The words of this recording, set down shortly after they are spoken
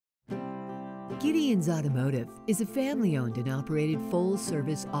Giddeons Automotive is a family-owned and operated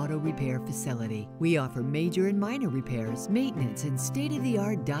full-service auto repair facility. We offer major and minor repairs, maintenance, and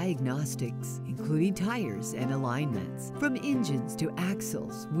state-of-the-art diagnostics, including tires and alignments. From engines to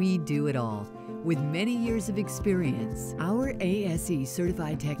axles, we do it all. With many years of experience, our ASE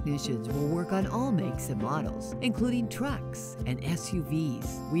certified technicians will work on all makes and models, including trucks and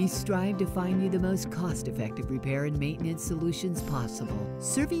SUVs. We strive to find you the most cost-effective repair and maintenance solutions possible.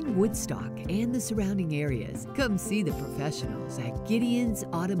 Serving Woodstock and the surrounding areas, come see the professionals at Giddeons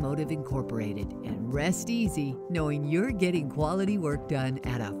Automotive Incorporated and rest easy knowing you're getting quality work done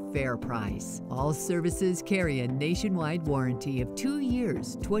at a fair price. All services carry a nationwide warranty of 2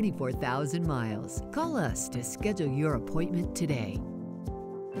 years, 24,000 miles. Call us to schedule your appointment today.